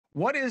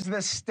What is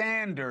the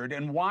standard,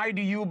 and why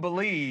do you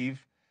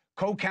believe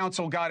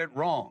co-counsel got it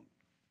wrong?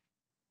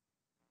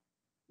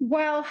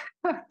 Well,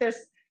 there's,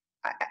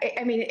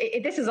 I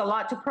mean, this is a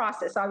lot to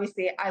process.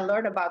 Obviously, I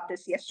learned about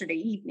this yesterday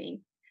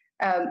evening.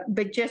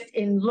 But just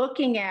in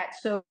looking at,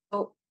 so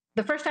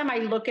the first time I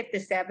look at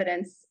this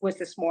evidence was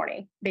this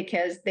morning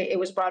because it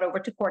was brought over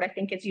to court. I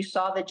think as you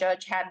saw, the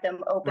judge had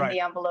them open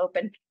the envelope.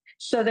 And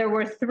so there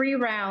were 3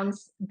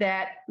 rounds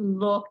that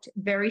looked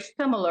very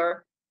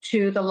similar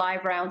to the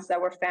live rounds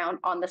that were found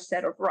on the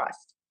set of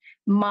Rust.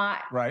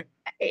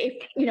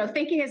 If,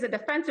 thinking as a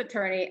defense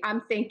attorney,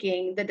 I'm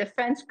thinking the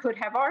defense could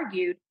have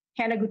argued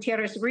Hannah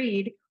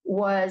Gutierrez-Reed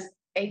was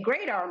a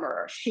great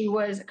armorer. She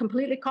was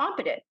completely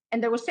competent,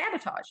 and there was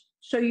sabotage.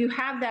 So you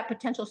have that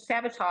potential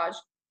sabotage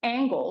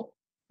angle.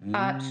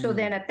 So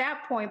then at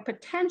that point,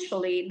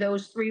 potentially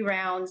those 3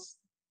 rounds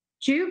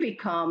do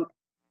become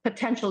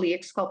potentially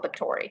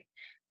exculpatory.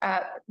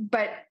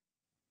 But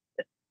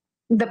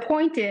the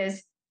point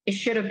is, it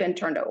should have been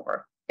turned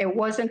over. It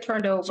wasn't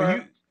turned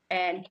over.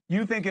 So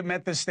you think it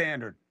met the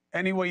standard?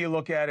 Any way you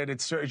look at it,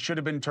 it should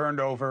have been turned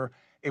over.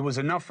 It was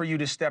enough for you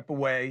to step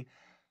away.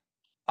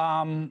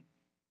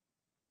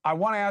 I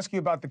want to ask you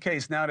about the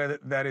case now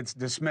that it's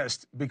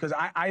dismissed, because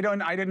I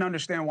didn't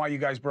understand why you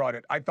guys brought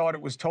it. I thought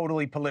it was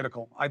totally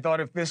political. I thought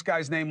if this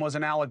guy's name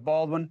wasn't Alec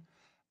Baldwin,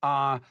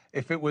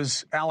 if it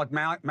was Alec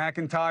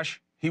McIntosh,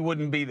 he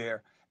wouldn't be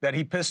there. That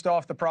he pissed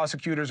off the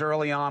prosecutors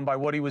early on by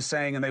what he was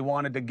saying, and they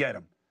wanted to get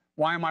him.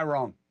 Why am I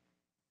wrong?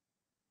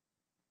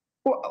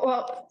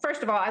 Well,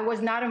 first of all, I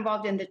was not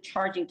involved in the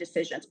charging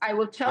decisions. I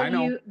will tell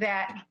you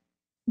that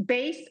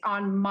based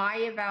on my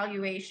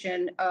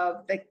evaluation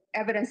of the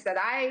evidence that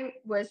I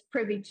was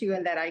privy to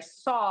and that I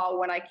saw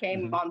when I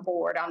came on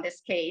board on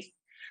this case,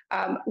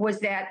 was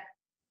that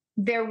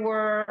there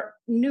were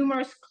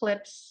numerous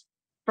clips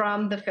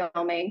from the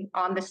filming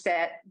on the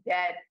set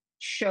that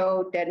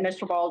showed that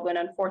Mr. Baldwin,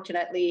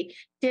 unfortunately,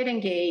 did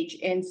engage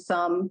in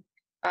some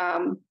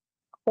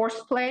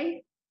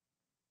horseplay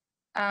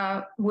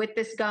with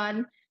this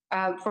gun.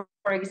 For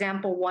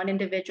example, one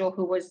individual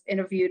who was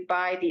interviewed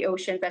by the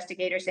OSHA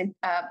investigators and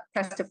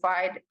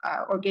testified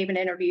or gave an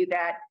interview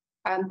that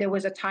there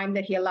was a time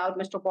that he allowed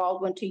Mr.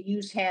 Baldwin to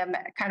use him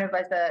kind of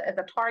as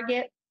a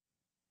target,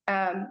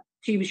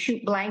 to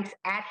shoot blanks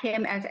at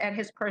him, at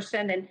his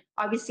person. And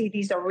obviously,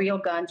 these are real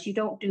guns. You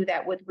don't do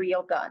that with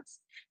real guns.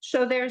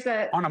 So there's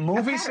on a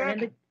movie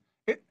set?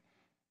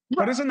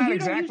 But isn't that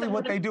exactly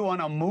what they do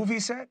on a movie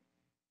set?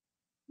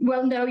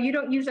 Well, no, you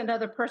don't use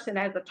another person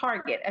as a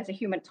target, as a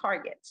human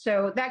target.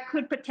 So that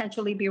could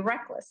potentially be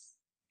reckless.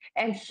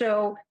 And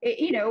so,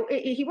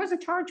 he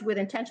wasn't charged with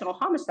intentional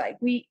homicide.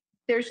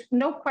 There's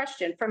no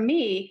question. For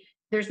me,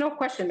 there's no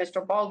question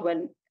Mr.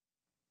 Baldwin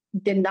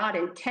did not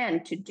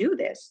intend to do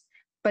this.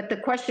 But the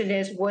question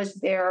is, was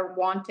there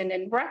wanton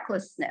and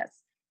recklessness?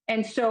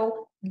 And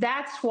so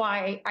that's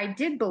why I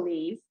did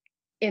believe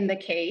in the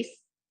case.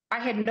 I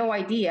had no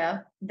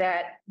idea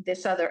that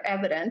this other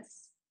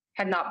evidence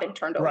had not been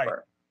turned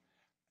over.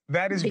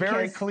 That is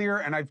very clear,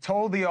 and I've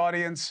told the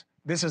audience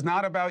this is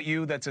not about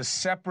you. That's a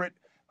separate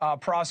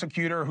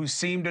prosecutor who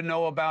seemed to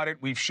know about it.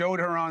 We've showed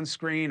her on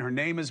screen. Her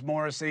name is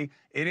Morrissey.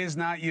 It is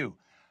not you.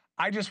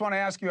 I just want to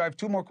ask you, I have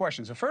 2 more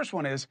questions. The first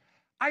one is,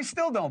 I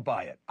still don't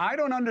buy it. I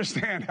don't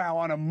understand how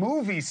on a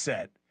movie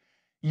set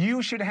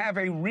you should have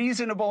a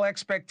reasonable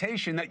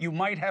expectation that you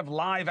might have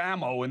live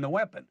ammo in the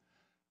weapon.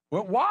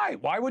 Well, why?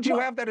 Why would you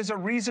have that as a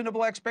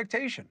reasonable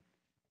expectation?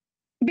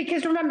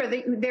 Because remember,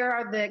 there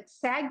are the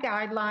SAG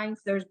guidelines,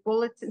 there's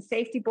bullets and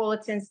safety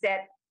bulletins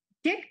that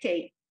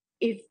dictate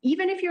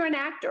even if you're an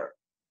actor,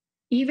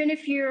 even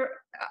if you're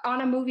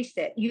on a movie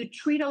set, you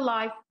treat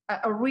a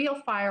real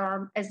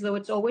firearm as though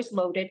it's always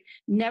loaded,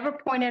 never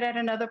point it at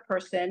another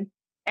person,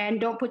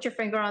 and don't put your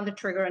finger on the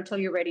trigger until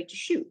you're ready to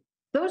shoot.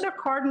 Those are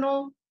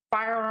cardinal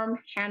firearm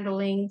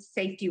handling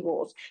safety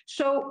rules.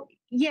 So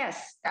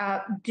yes,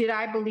 did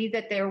I believe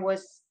that there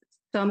was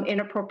some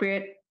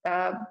inappropriate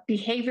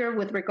behavior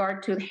with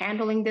regard to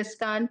handling this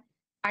gun?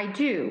 I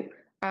do.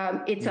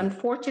 It's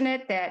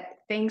unfortunate that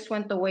things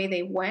went the way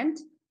they went,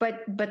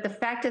 but the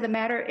fact of the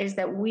matter is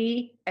that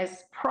we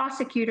as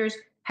prosecutors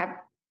have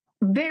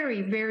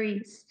very,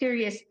 very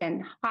serious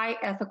and high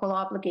ethical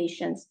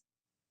obligations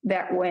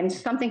that when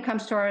something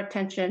comes to our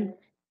attention,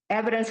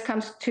 evidence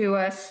comes to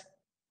us,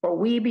 or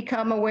we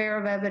become aware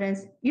of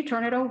evidence, you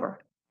turn it over.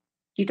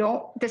 You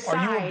don't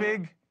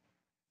decide.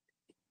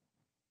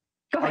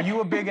 Are you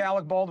a big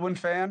Alec Baldwin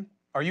fan?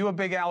 Are you a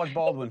big Alec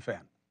Baldwin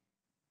fan?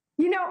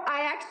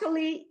 I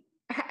actually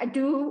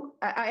do.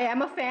 I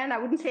am a fan. I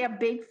wouldn't say a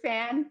big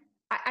fan.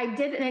 I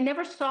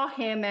never saw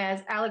him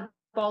as Alec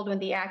Baldwin,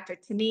 the actor.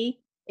 To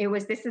me,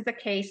 this is a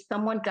case,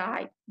 someone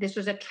died. This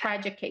was a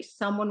tragic case.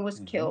 Someone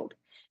was killed.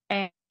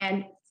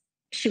 And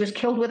she was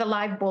killed with a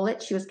live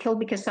bullet. She was killed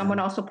because someone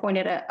also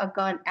pointed a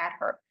gun at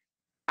her.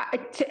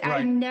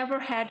 I never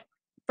had.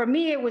 For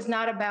me, it was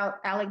not about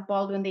Alec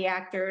Baldwin, the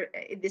actor.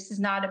 This is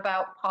not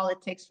about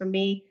politics. For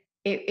me,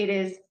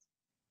 it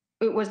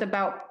was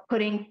about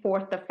putting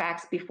forth the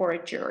facts before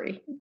a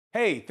jury.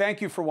 Hey,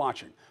 thank you for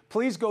watching.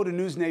 Please go to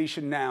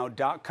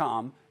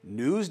newsnationnow.com,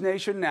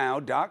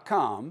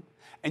 newsnationnow.com,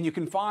 and you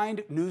can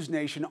find News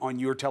Nation on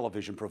your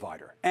television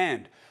provider.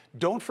 And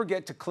don't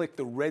forget to click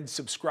the red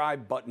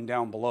subscribe button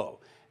down below.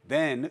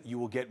 Then you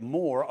will get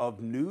more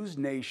of News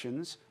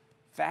Nation's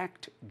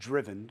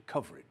fact-driven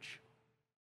coverage.